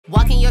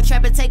Walk in your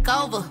trap and take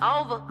over.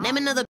 Name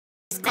another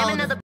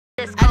colder.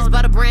 I just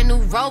bought a brand new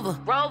Rover.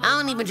 I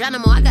don't even drive no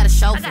more, I got a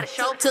chauffeur.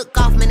 Took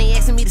off, man, they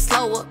asking me to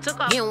slow up.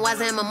 Getting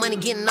wiser and my money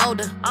getting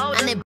older.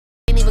 And that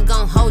ain't even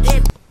gon' hold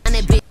you. And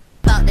that bitch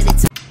thought that it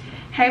took.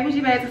 Hey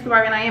Boujeebarbiee, it's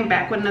Barbie and I am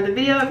back with another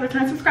video. If you're a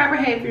return subscriber,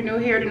 hey, if you're new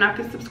here, do not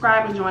forget to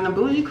subscribe and join the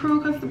Boujee crew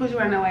because the Boujee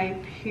right now,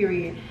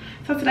 period.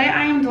 So today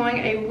I am doing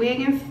a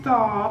wig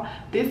install.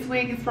 This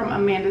wig is from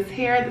Amanda's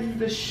Hair. This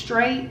is a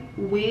straight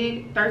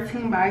wig,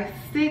 13 by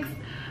 6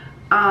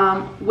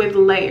 with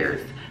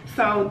layers.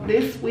 So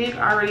this wig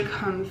already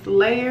comes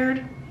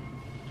layered,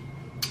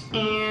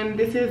 and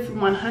this is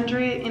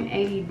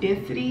 180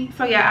 density.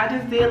 So yeah, I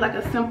just did like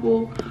a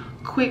simple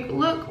quick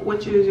look,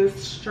 which is just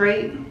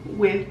straight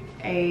with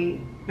a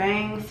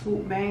bang,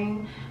 swoop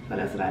bang. So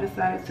that's what I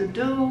decided to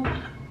do.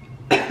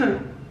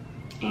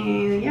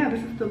 And yeah,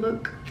 this is the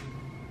look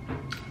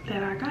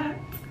that I got.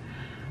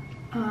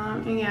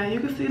 And yeah, you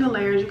can see the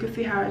layers. You can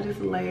see how it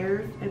just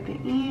layers at the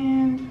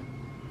end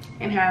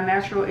and how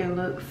natural it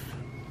looks.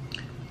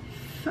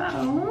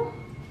 So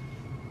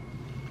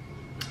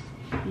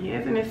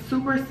yes, and it's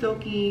super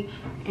silky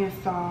and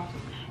soft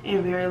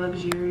and very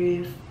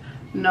luxurious.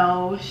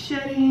 No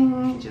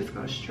shedding, just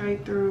go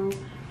straight through,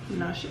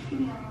 no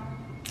shedding.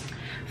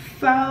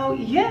 So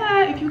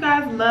yeah, if you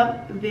guys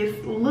love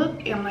this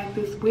look and like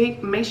this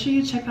wig, make sure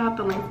you check out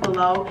the links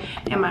below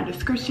in my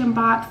description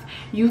box.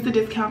 Use the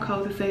discount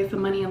code to save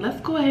some money, and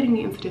let's go ahead and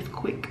get into this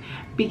quick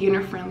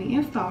beginner friendly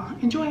install.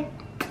 Enjoy.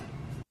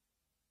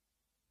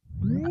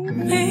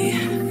 Hey,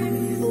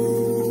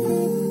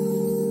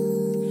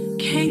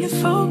 can you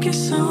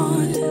focus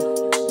on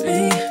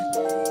me?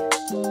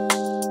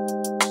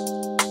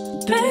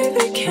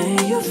 Baby,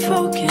 can you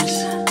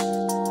focus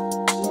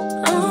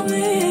on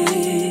me?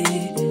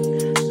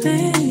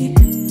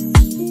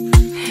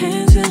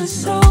 Hands in the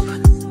soap,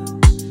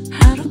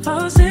 how the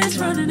ball's is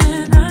running,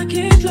 and I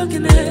keep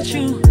looking at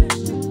you.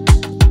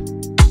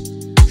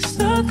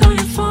 Stuck on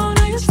your phone,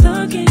 now you're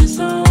stuck in your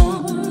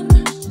zone.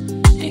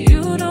 And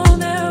you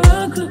don't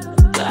ever could,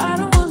 but I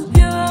don't wanna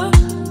give up.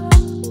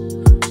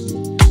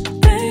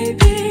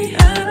 Baby, I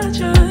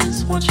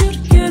just want you to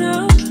get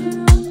up.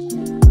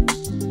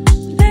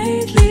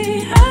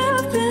 Lately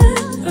I've been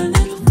a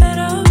little fed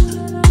up.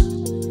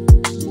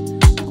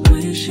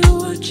 Wish you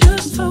would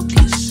just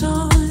focus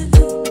on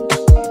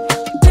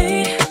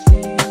me.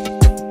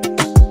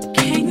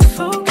 Can you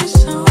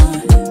focus on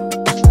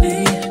me?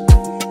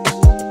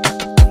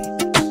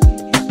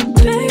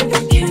 Baby,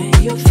 can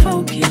you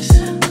focus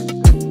on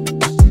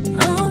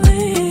me?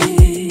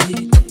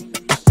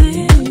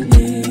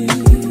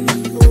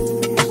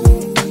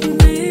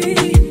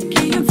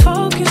 Can you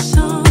focus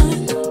on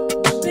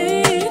me?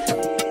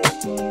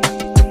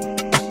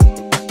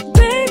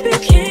 Baby,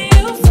 can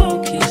you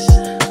focus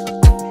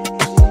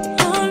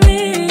on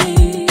me?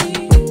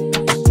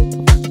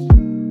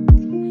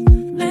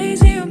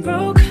 Lazy and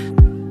broke,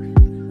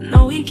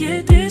 know we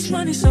get this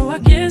money, so I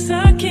guess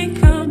I can't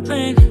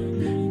complain.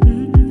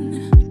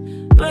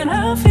 But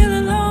I feel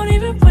alone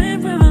even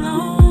when we're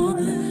alone,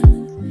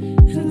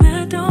 and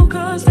that don't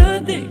cause a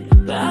thing.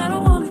 But I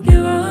don't wanna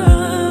give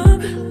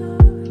up.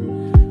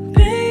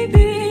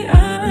 Baby,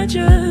 I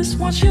just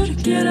want you to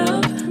get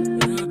up.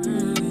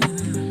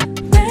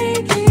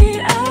 Lately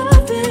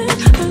I've been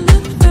a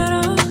little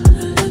better,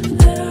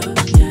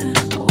 yeah.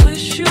 I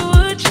wish you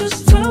would just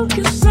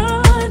focus on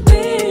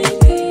me.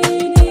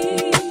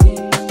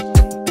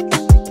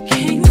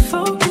 Can you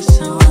focus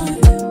on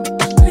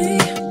me?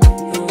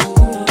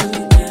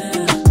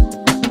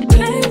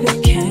 Baby,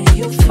 can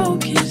you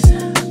focus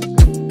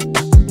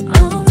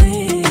on me?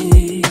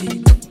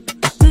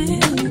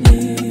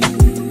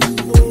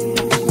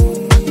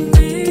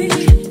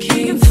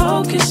 Can you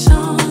focus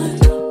on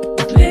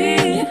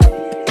me?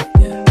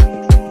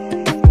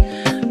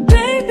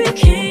 Baby,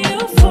 can you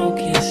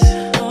focus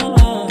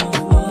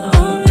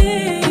on me?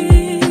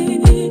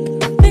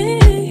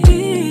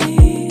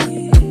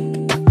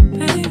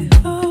 Baby,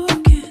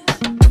 focus.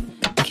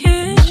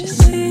 Can't you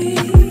see?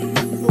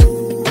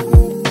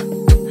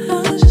 I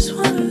just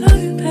wanna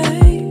love you,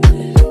 baby.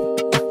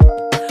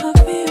 Love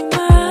me in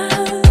my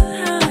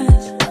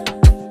eyes.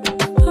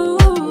 Ooh.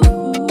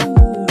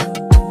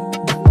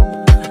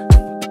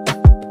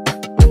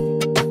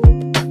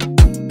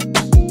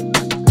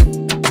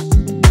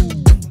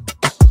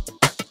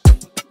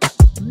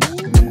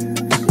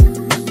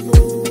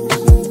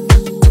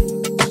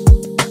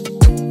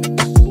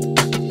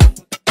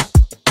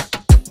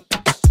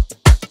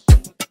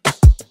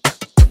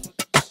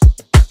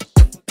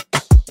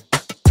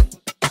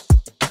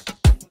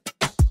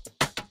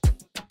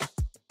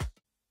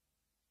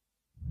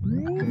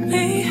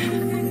 Me.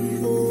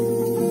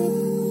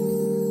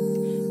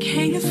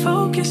 Can you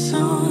focus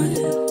on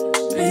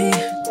me?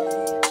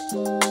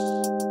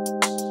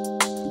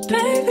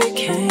 Baby,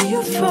 can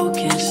you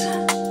focus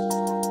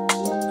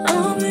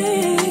on me?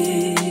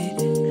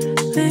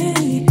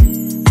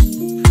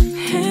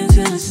 Hands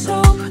in the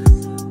soap,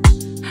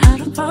 how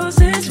the ball's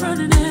is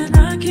running, and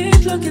I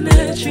keep looking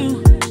at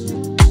you.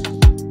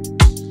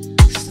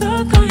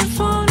 Stuck on your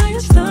phone, now you're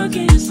stuck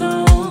in your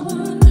zone.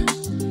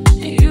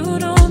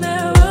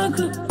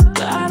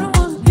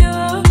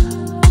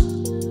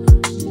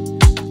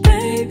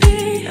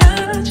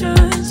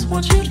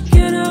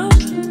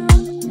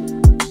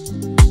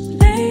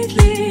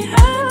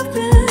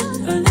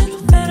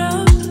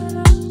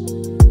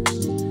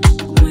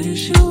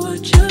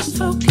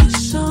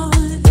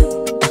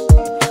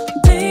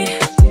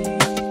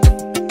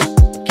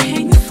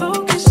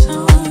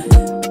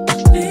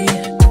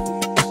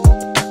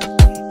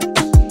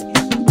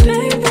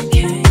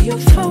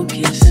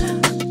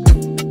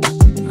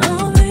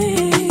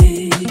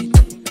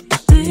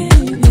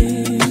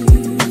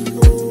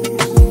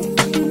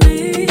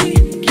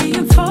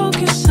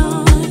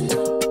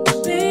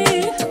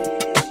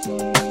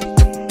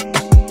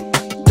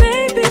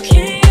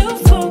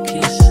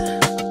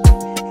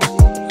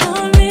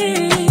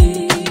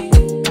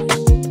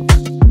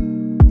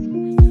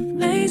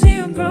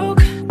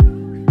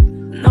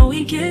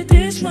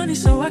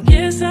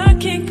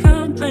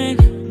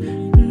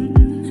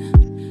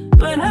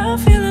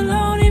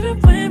 alone even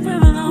when we're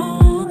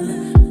alone.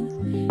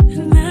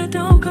 And that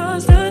don't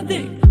cost a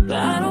thing, but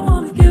I don't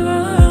wanna give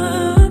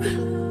up.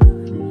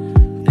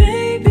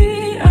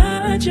 Baby,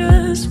 I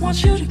just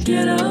want you to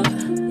get up.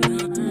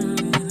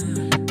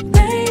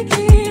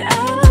 Lately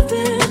I've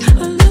been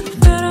a little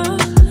better,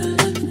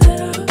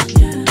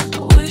 yeah.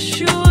 I wish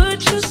you would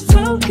just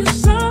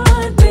focus on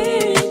me.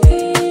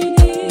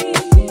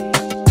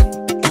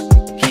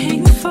 Can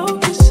you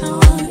focus on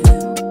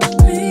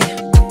me?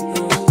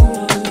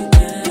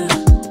 Yeah.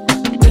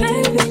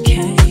 Baby,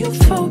 can you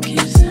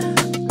focus on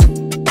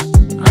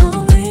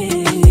me?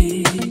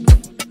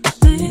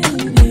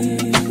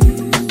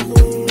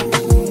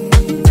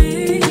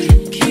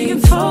 Can you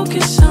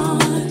focus on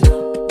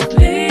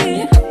me?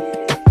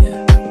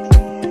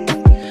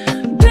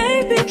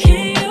 Baby,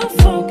 can you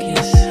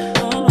focus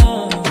on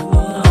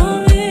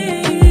me?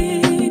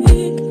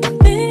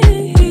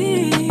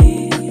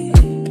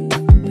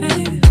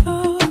 Baby,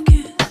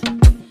 focus.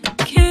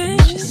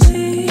 Can't you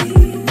see?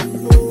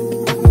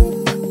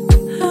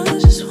 I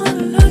just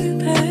wanna love you,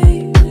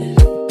 baby.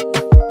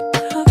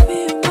 Look me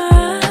in my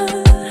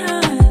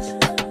eyes.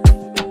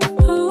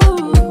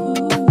 Ooh.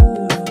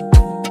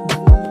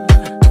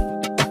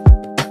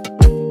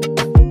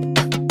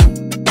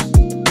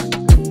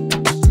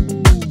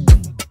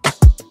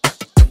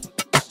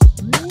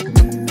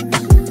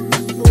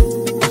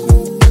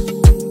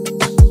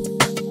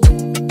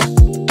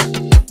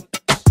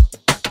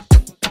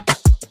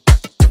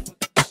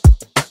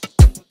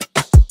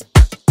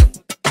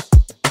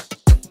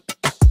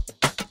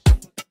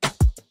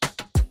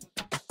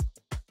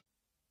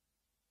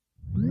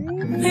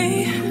 Me.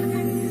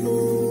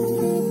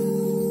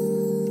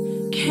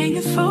 Can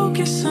you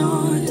focus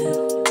on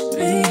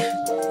me?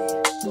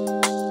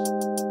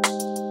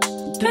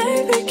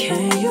 Baby,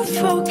 can you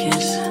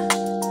focus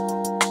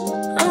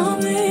on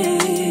me?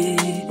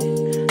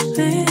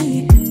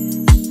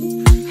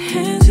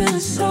 Hands in the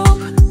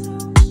soap,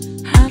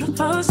 how the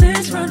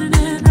faucet's running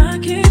and I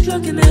keep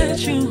looking at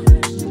you.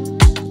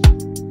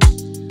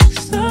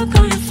 Stuck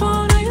on your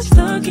phone, or you're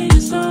stuck in your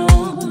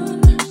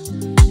zone.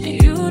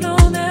 You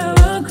don't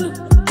ever could,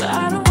 but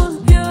I don't wanna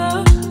give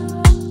up.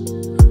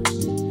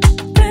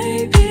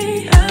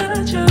 Baby, I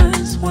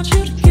just want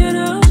you to get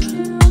up.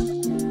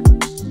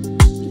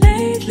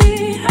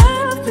 Lately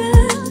I've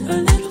been a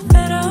little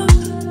fed up.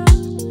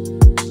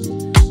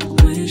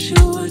 Wish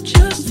you would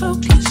just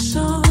focus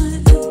on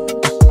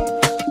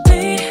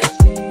me.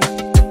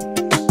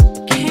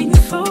 Can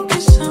you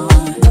focus on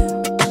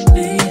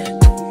me?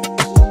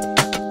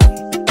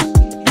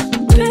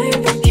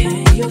 Baby,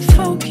 can you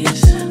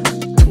focus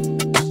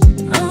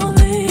on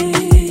me?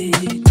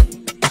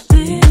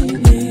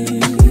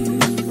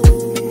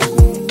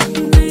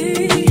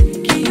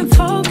 Can you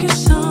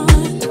focus on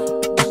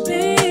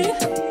me?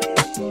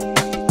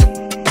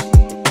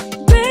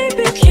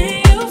 Baby, can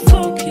you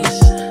focus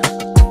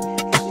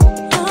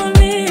on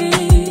me?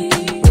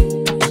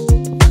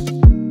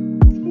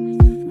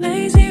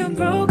 Lazy and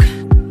broke,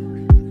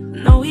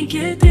 know we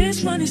get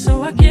this money,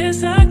 so I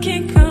guess I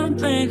can't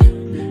complain.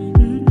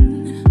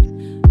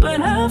 But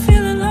I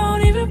feel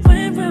alone even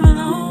when we're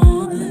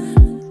alone.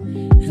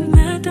 And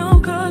that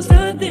don't cost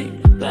a thing,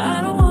 but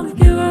I don't wanna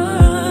give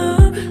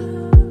up.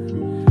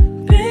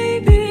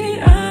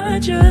 Baby, I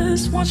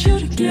just want you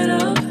to get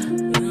up.